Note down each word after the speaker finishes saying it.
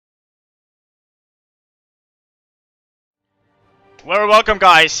Well, welcome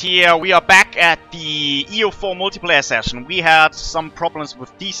guys, here we are back at the EU4 multiplayer session. We had some problems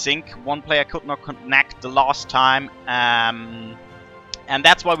with desync. One player could not connect the last time, and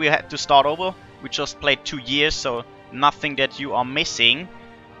that's why we had to start over. We just played 2 years, so nothing that you are missing.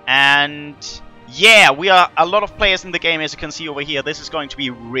 And yeah, we are a lot of players in the game, as you can see over here. This is going to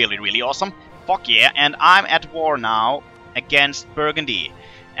be really awesome. Fuck yeah, and I'm at war now against Burgundy.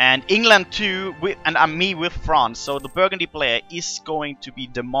 And England too, and me with France. So the Burgundy player is going to be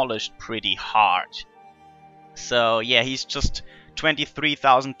demolished pretty hard. So yeah, he's just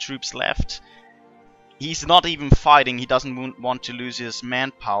 23,000 troops left. He's not even fighting. He doesn't want to lose his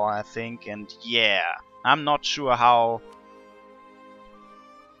manpower, I think. And yeah, I'm not sure how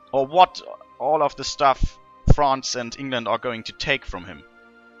or what all of the stuff France and England are going to take from him.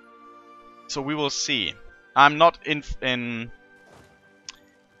 So we will see. I'm not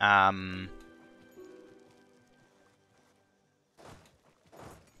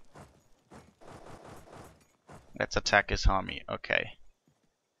let's attack his army. Okay.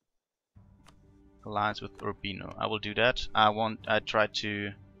 Alliance with Urbino. I will do that. I try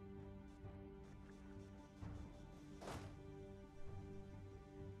to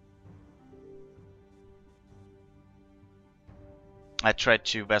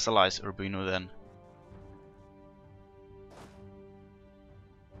vassalize Urbino then.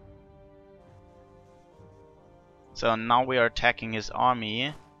 So now we are attacking his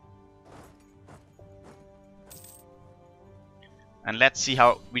army. And let's see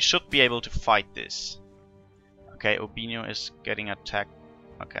how we should be able to fight this. Okay, Urbino is getting attacked.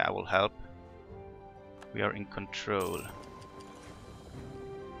 Okay, I will help. We are in control.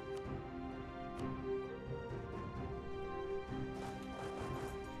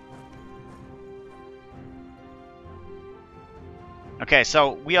 Okay,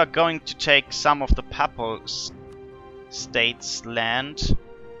 so we are going to take some of the Papal States land.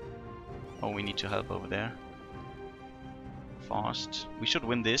 Oh, we need to help over there. Fast. We should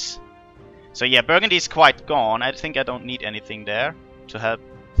win this. So yeah, Burgundy is quite gone. I think I don't need anything there to help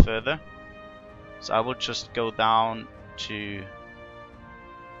further. So I will just go down to...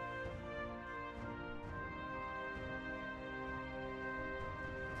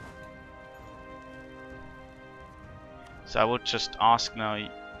 So I will just ask now,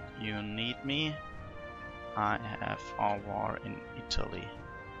 you need me? I have a war in Italy.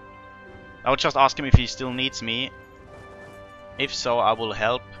 I will just ask him if he still needs me. If so, I will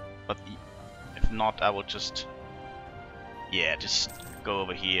help, but if not, I will just... yeah, just go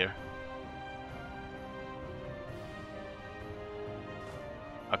over here.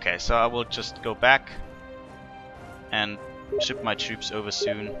 Okay, so I will just go back and ship my troops over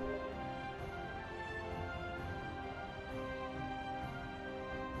soon.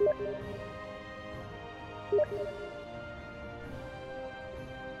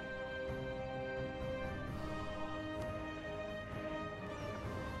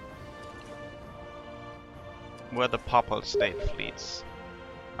 Where the Papal State fleets?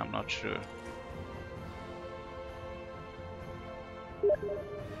 I'm not sure.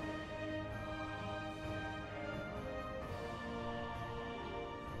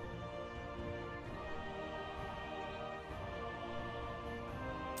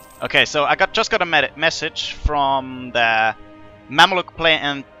 Okay, so I just got a message from the Mamluk player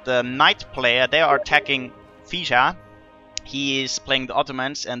and the Knight player. They are attacking Fija. He is playing the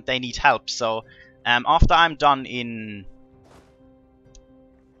Ottomans and they need help. So after I'm done in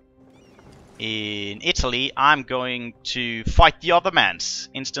Italy, I'm going to fight the Ottomans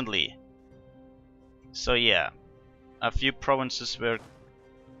instantly. So yeah, a few provinces were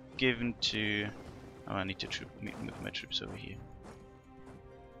given to... oh, I need to move my troops over here.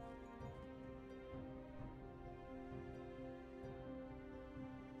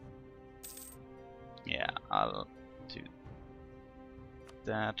 Yeah, I'll do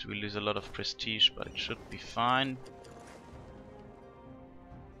that. We lose a lot of prestige, but it should be fine.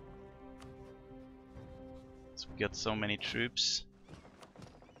 So we got so many troops.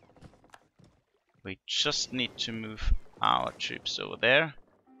 We just need to move our troops over there.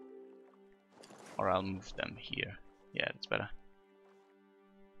 Or I'll move them here. Yeah, that's better.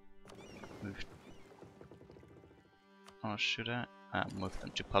 Move. Or should I? Move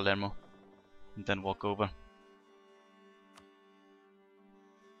them to Palermo. And then walk over.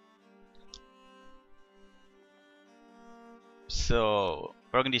 So,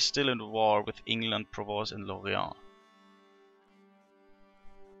 Burgundy is still in the war with England, Provence and Lorient.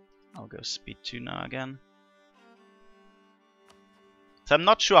 I'll go speed 2 now again. So I'm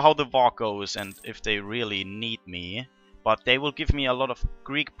not sure how the war goes and if they really need me. But they will give me a lot of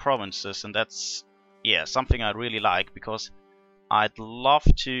Greek provinces, and that's, yeah, something I really like, because I'd love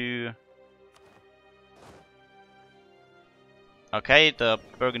to... Okay, the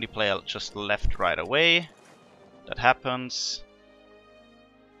Burgundy player just left right away. That happens.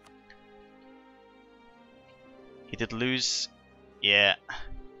 He did lose... Yeah.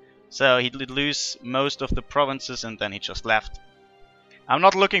 So he did lose most of the provinces and then he just left. I'm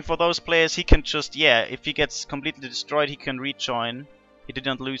not looking for those players. He can just... Yeah, if he gets completely destroyed, he can rejoin. He did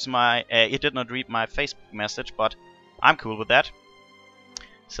not lose my... he did not read my Facebook message, but I'm cool with that.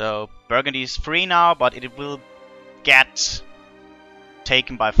 So Burgundy is free now, but it will get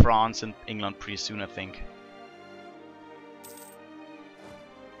taken by France and England pretty soon, I think.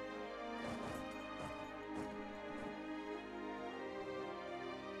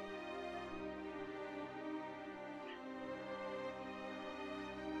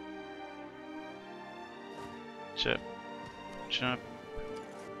 Chip. Chip.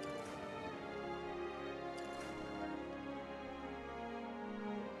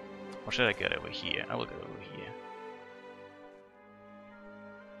 Or should I get over here? I will go over here.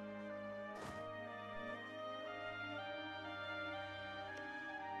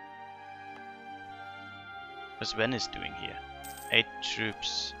 What's Venice doing here? 8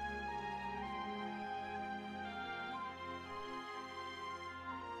 troops.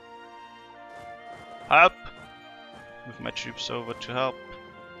 Help! Move my troops over to help.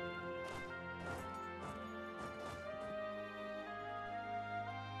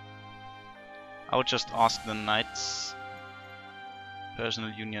 I would just ask the knights.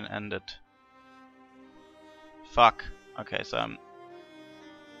 Personal union ended. Fuck. Okay, so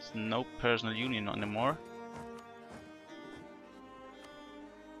there's no personal union anymore.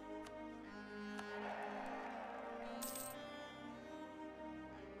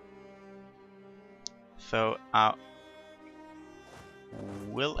 So I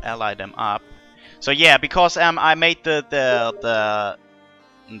will ally them up. So yeah, because I made the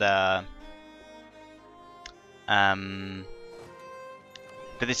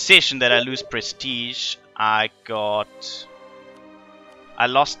decision that I lose prestige, I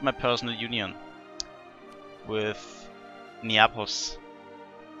lost my personal union with Naples.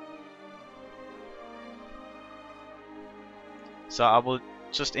 So I will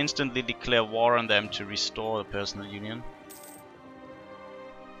just instantly declare war on them to restore the personal union.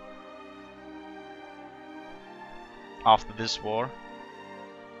 After this war.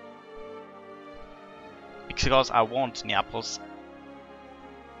 Because I want Naples.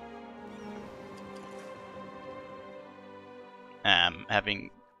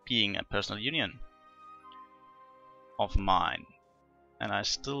 Being a personal union of mine. And I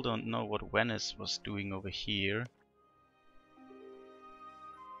still don't know what Venice was doing over here.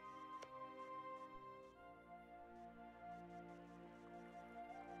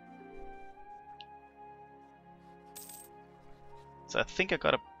 So I think I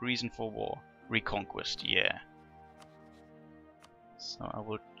got a reason for war. Reconquest, yeah. So I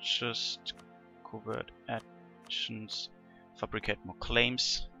will just covert actions, fabricate more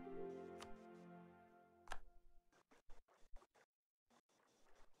claims.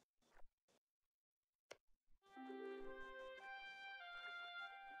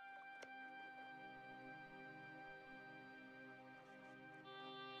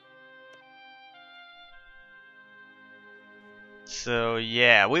 So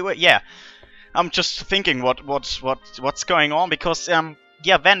yeah, I'm just thinking what's going on, because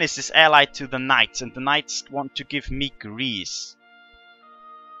yeah, Venice is allied to the Knights and the Knights want to give me Greece.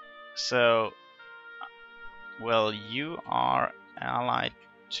 So well, you are allied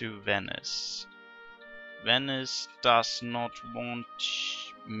to Venice. Venice does not want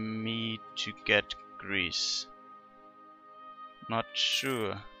me to get Greece. Not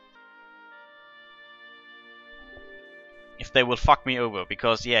sure if they will fuck me over,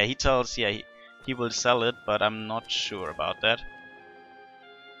 because yeah, he tells he will sell it, but I'm not sure about that.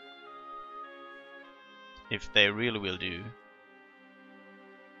 If they really will do.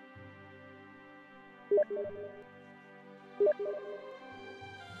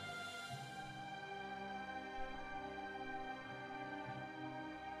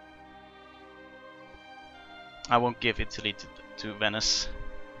 I won't give Italy to Venice,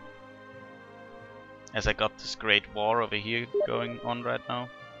 as I got this great war over here going on right now.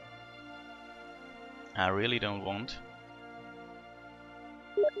 I really don't want.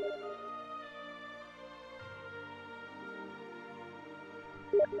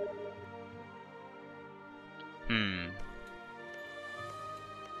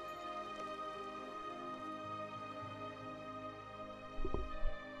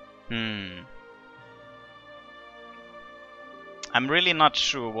 I'm really not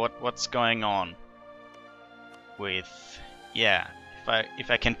sure what's going on with Yeah,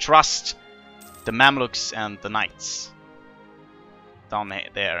 if I can trust the Mamluks and the Knights down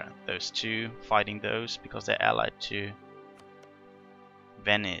there, those two fighting those because they're allied to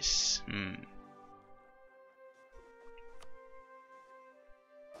Venice.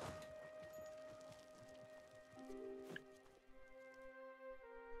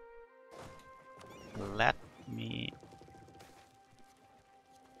 Let me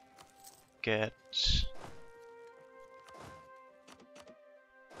get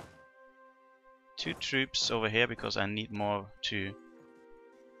two troops over here because I need more to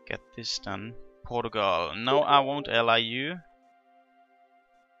get this done. Portugal. No, I won't ally you.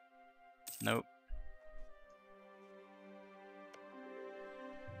 Nope.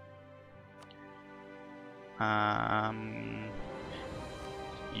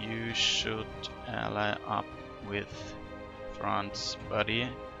 You should ally up with France, buddy.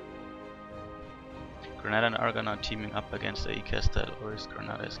 Granada and Aragon are teaming up against the Castel, or is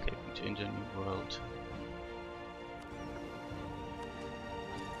Granada escaping to enter a new world?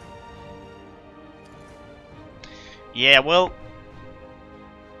 Yeah, well...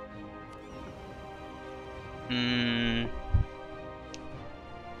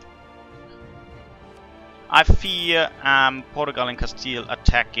 I fear Portugal and Castile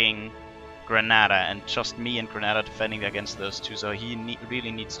attacking Granada and just me and Granada defending against those two, so he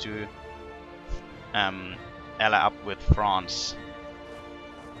really needs to ally up with France.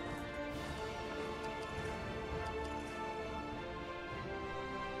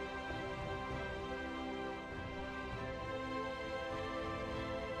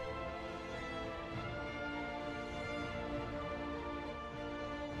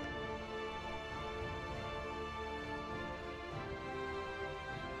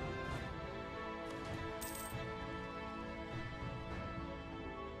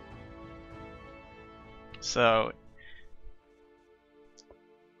 So,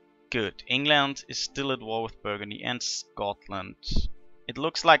 good. England is still at war with Burgundy and Scotland. It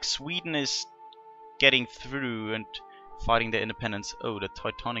looks like Sweden is getting through and fighting their independence. Oh, the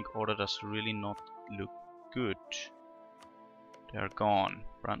Teutonic Order does really not look good. They're gone.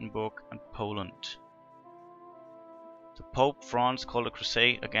 Brandenburg and Poland. The Pope, France, called a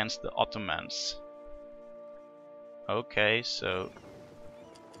crusade against the Ottomans. Okay, so...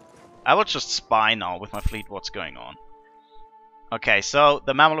 I will just spy now with my fleet what's going on. Okay, so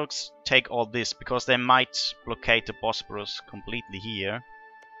the Mamelukes take all this because they might blockade the Bosporus completely here.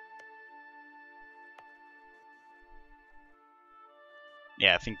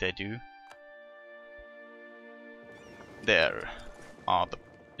 Yeah, I think they do. There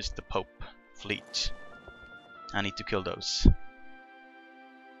is the Pope fleet. I need to kill those.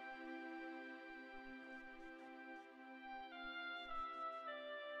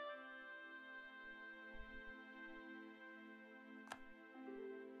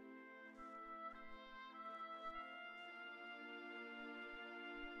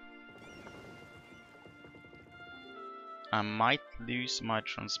 I might lose my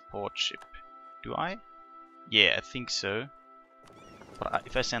transport ship. Do I? Yeah, I think so. But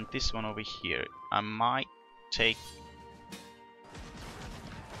if I send this one over here, I might take...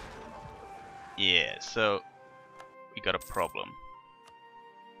 Yeah, so we got a problem.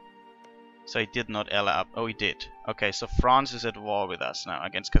 So he did not ally up. Oh, he did. Okay, so France is at war with us now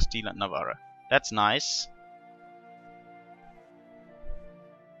against Castile and Navarra. That's nice.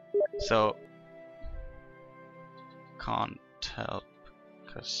 So... can't help.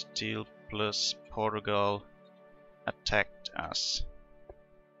 Castile plus Portugal attacked us.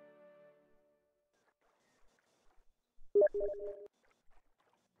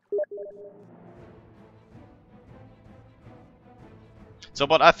 So,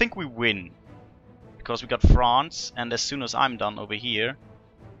 but I think we win. Because we got France, and as soon as I'm done over here,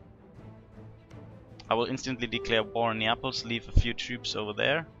 I will instantly declare war on Naples, leave a few troops over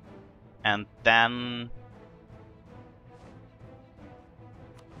there, and then...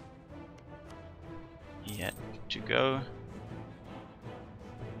 yet to go.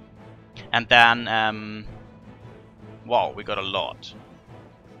 And then, wow, we got a lot.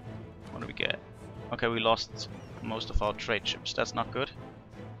 What do we get? Okay, we lost most of our trade ships. That's not good.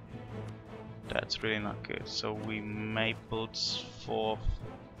 That's really not good. So we may build for...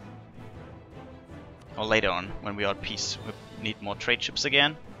 or later on, when we are at peace, we need more trade ships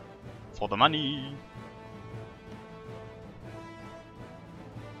again. For the money!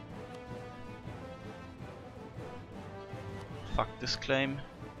 Fuck this claim.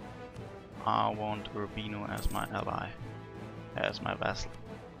 I want Urbino as my ally, as my vassal.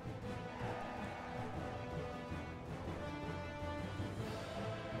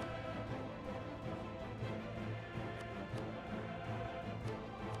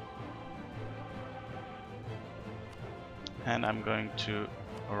 And I'm going to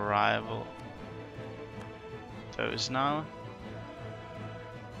rival those now.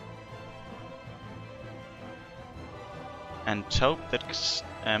 And hope that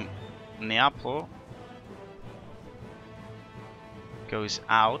Neapel goes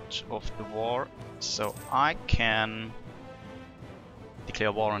out of the war so I can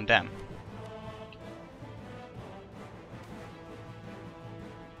declare war on them.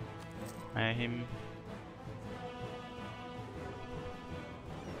 Him.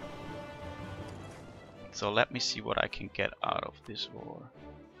 So let me see what I can get out of this war.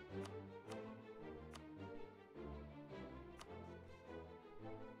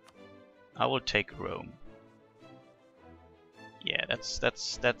 I will take Rome. Yeah, that's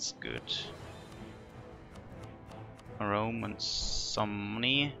good. Rome and some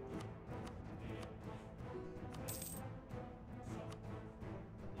money.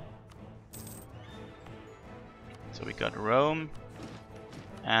 So we got Rome,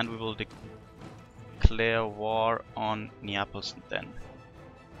 and we will declare war on Neaples then.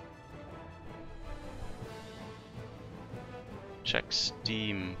 Check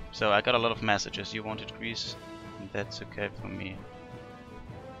Steam. So I got a lot of messages. You wanted Greece? And that's okay for me.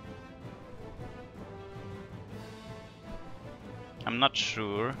 I'm not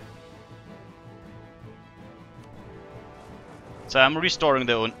sure. So I'm restoring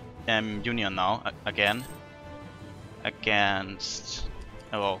the union now again against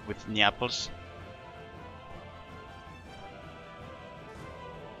with Neaples.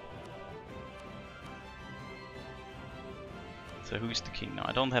 So who's the king now?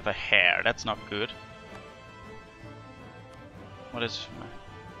 I don't have a heir. That's not good. What is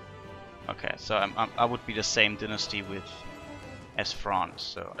my... Okay, so I would be the same dynasty with as France,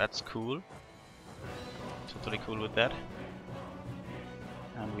 so that's cool. Totally cool with that.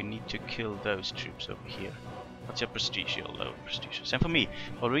 And we need to kill those troops over here. What's your prestige? Your low prestige. Same for me.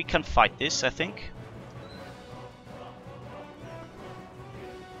 Well, we can fight this, I think.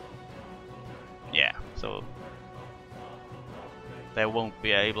 Yeah, so they won't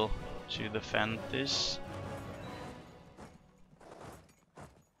be able to defend this.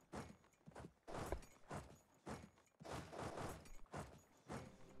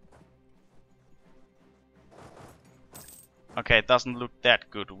 Okay, it doesn't look that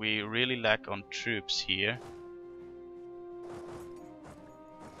good. We really lack on troops here.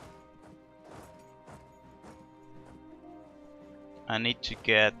 I need to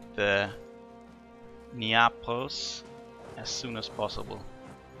get the Neaples as soon as possible.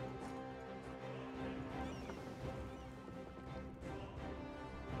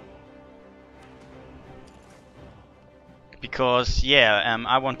 Because yeah,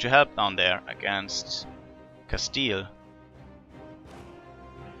 I want to help down there against Castile.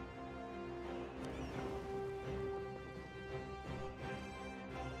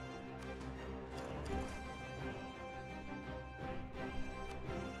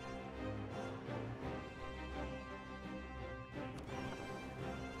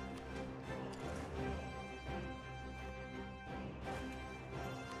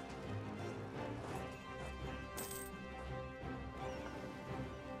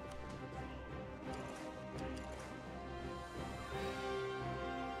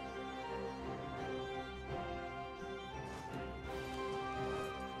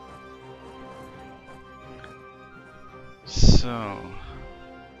 So,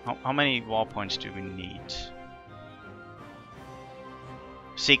 how many war points do we need?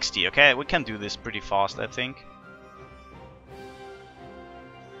 60, okay, we can do this pretty fast, I think.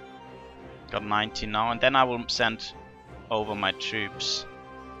 Got 90 now, and then I will send over my troops.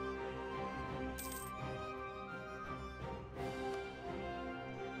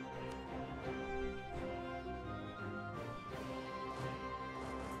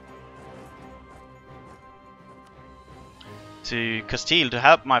 To Castile to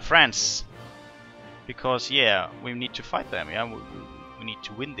help my friends, because yeah, we need to fight them. Yeah, we need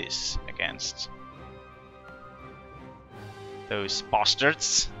to win this against those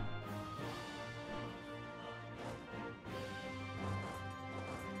bastards.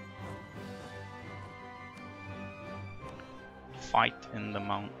 Fight in the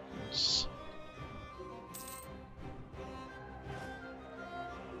mountains.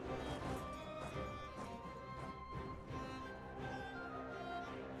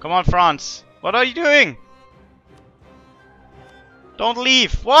 Come on, France. What are you doing? Don't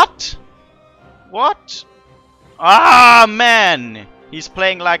leave. What? What? Ah, man. He's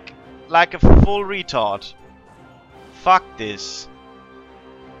playing like a full retard. Fuck this.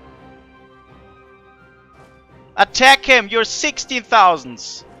 Attack him. You're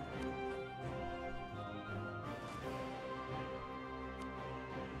 16,000s.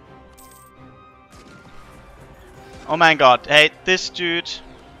 Oh my god. Hey, this dude.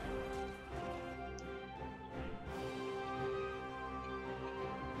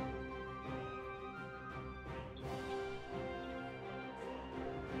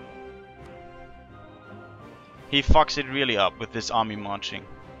 He fucks it really up with this army marching.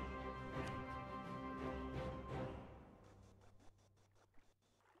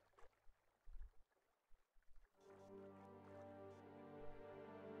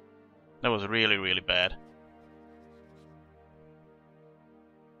 That was really, really bad.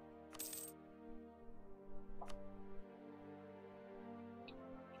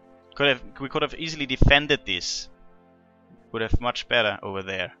 We could have easily defended this. Would have much better over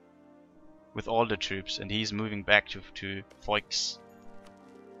there. With all the troops, and he's moving back to Foix.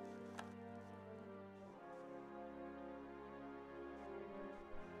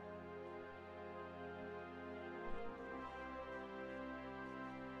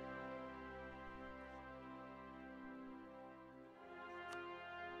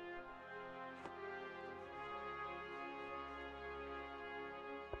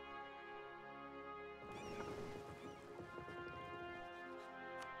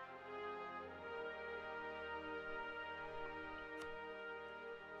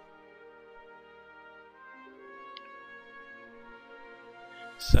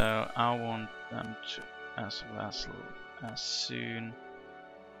 So I want them to as vassal as soon.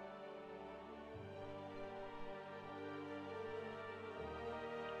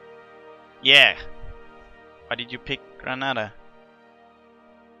 Yeah. Why did you pick Granada?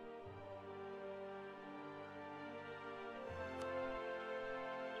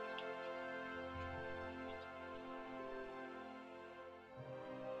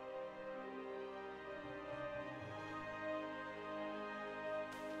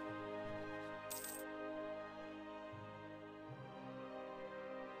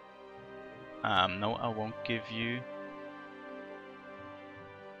 No, I won't give you.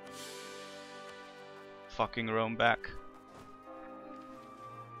 Fucking Rome back.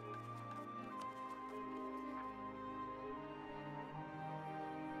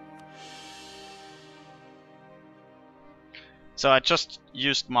 So I just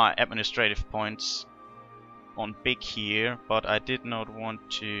used my administrative points on big here, but I did not want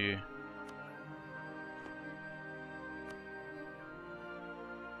to.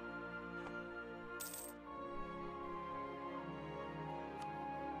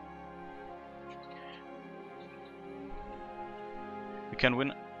 We can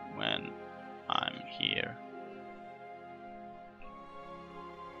win when I'm here.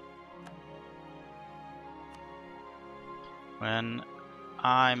 When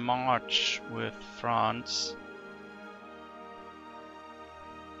I march with France,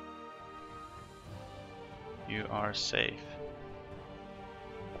 you are safe.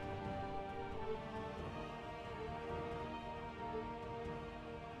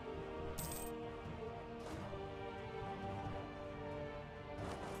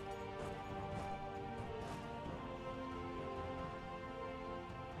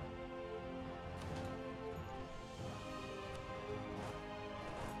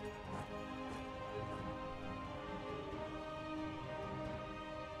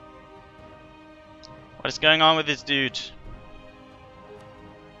 What is going on with this dude?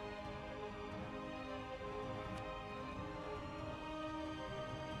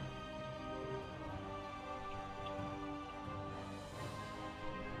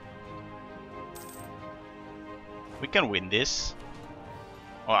 We can win this.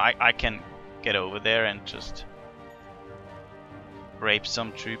 Or I can get over there and just rape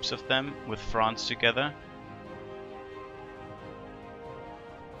some troops of them with France together.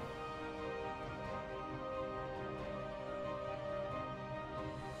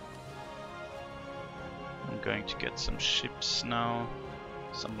 I'm going to get some ships now.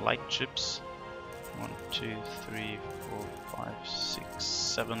 Some light ships. 1, 2, 3, 4, 5, 6,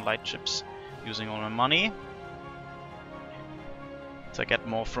 7 light ships. Using all my money. So I get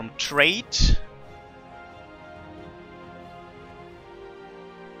more from trade.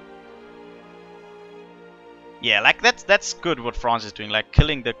 Yeah, like that's good what France is doing, like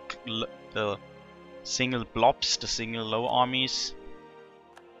killing the single blobs, the single low armies.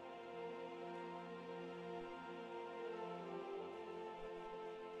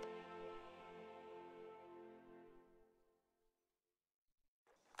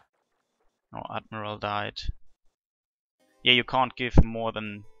 Oh, Admiral died. Yeah, you can't give more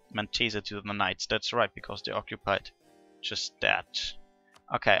than Mantesa to the knights. That's right, because they're occupied. Just that.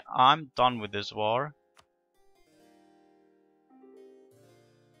 Okay, I'm done with this war.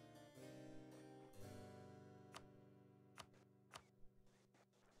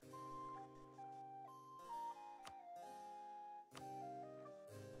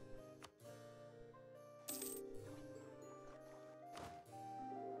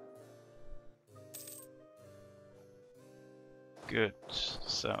 Good.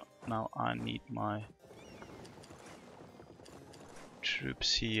 So now I need my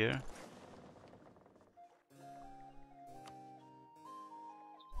troops here.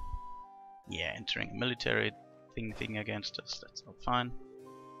 Yeah, entering military thing against us. That's all fine.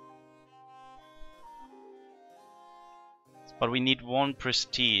 But we need 1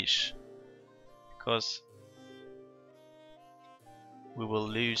 prestige, because we will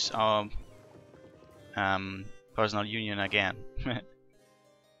lose our personal union again.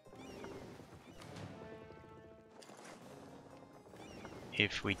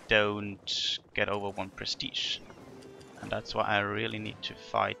 If we don't get over 1 prestige. And that's why I really need to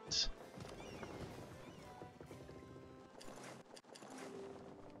fight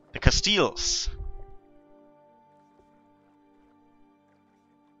the Castiles.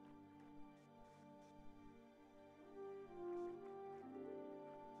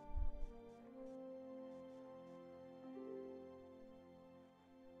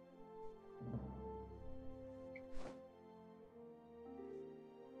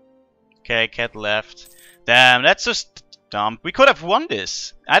 Okay, cat left. Damn, that's just dumb. We could have won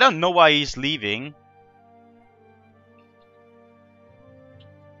this. I don't know why he's leaving.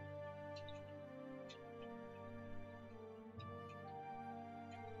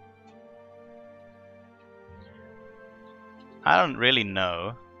 I don't really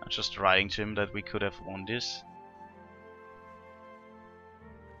know. I'm just writing to him that we could have won this.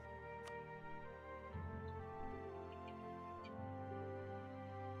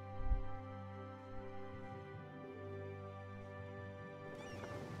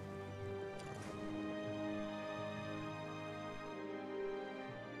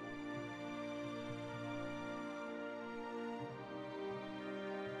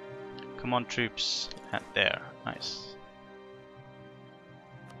 Come on, troops. There. Nice.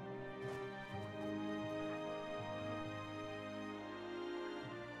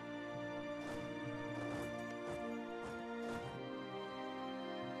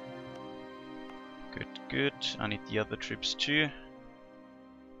 Good, good. I need the other troops too.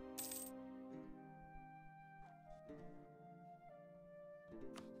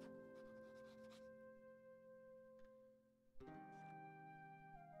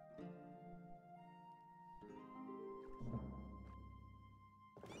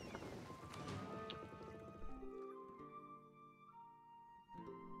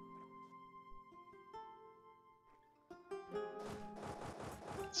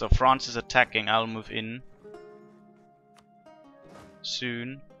 So France is attacking, I'll move in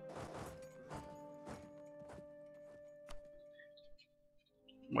soon.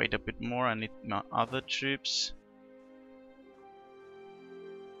 Wait a bit more, I need my other troops.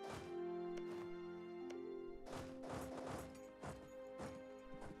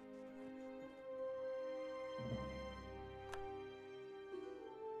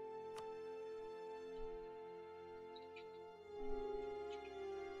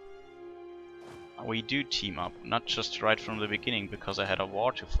 We do team up, not just right from the beginning because I had a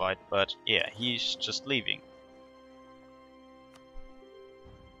war to fight, but yeah, he's just leaving.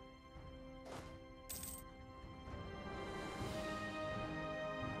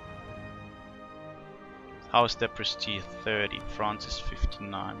 How is their prestige? 30. France is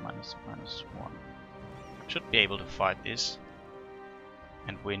 59, minus 1. Should be able to fight this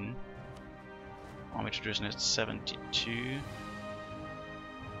and win. Army tradition is 72.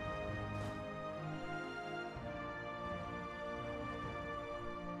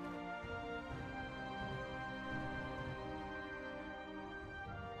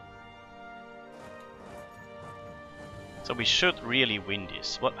 So we should really win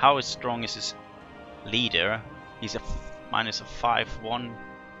this. How strong is his leader? He's a minus a 5-1.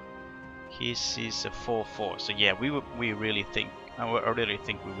 His is a 4-4. So yeah, we really think I really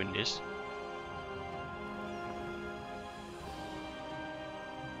think we win this.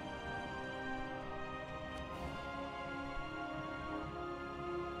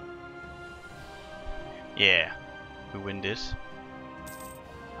 Yeah, we win this.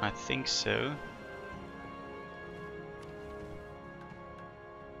 I think so.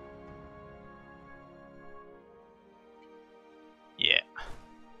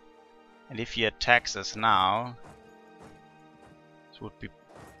 And if he attacks us now, it would be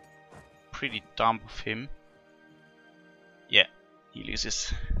pretty dumb of him. Yeah, he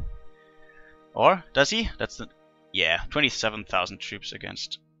loses. Or does he? That's the yeah, 27,000 troops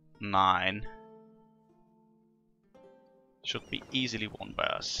against 9. Should be easily won by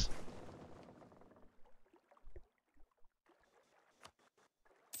us.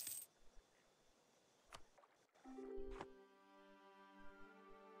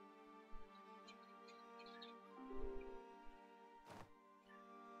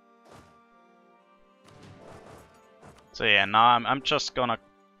 So yeah, now I'm just gonna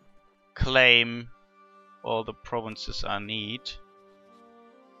claim all the provinces I need.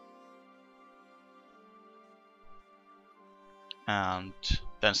 And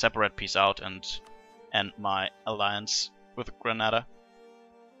then separate peace out and end my alliance with Granada.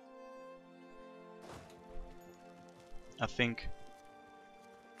 I think.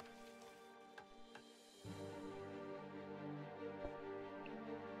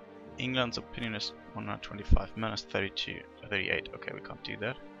 England's opinion is 125 minus 32, 38. Okay, we can't do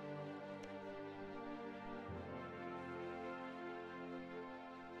that.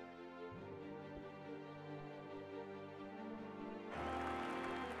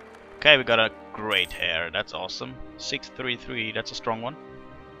 Okay, we got a great hair. That's awesome. 633. That's a strong one.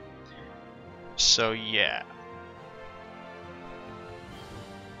 So yeah.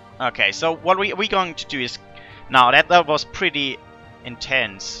 Okay, so what we going to do is now that was pretty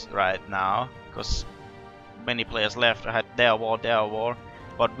intense right now because many players left. I had their war,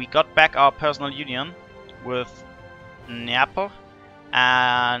 but we got back our personal union with Naples,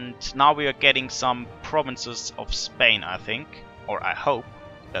 and now we are getting some provinces of Spain, I think, or I hope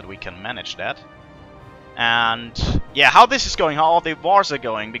that we can manage that. And yeah, how this is going, how all the wars are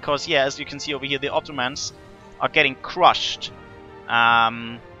going, because yeah, as you can see over here, the Ottomans are getting crushed.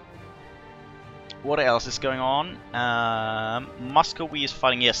 What else is going on? Muscovy is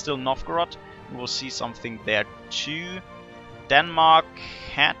fighting, yeah, still Novgorod. We will see something there too. Denmark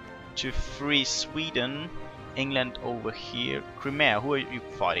had to free Sweden. England over here. Crimea, who are you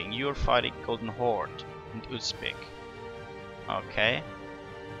fighting? You're fighting Golden Horde and Uzbek. Okay.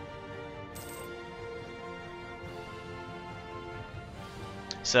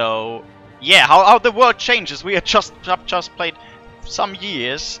 So yeah, how the world changes. We have just played some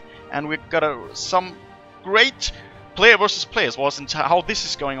years, and we've got some great player versus players. Wasn't how this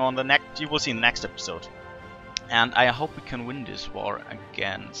is going on. You will see in the next episode. And I hope we can win this war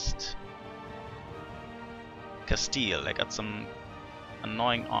against Castile. I got some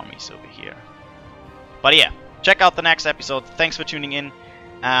annoying armies over here. But yeah, check out the next episode. Thanks for tuning in.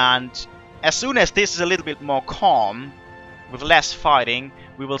 And as soon as this is a little bit more calm, with less fighting,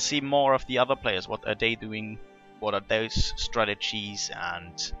 we will see more of the other players. What are they doing? What are those strategies?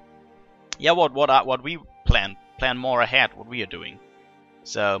 And yeah, what we plan more ahead. What we are doing.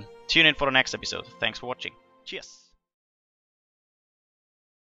 So tune in for the next episode. Thanks for watching. Cheers.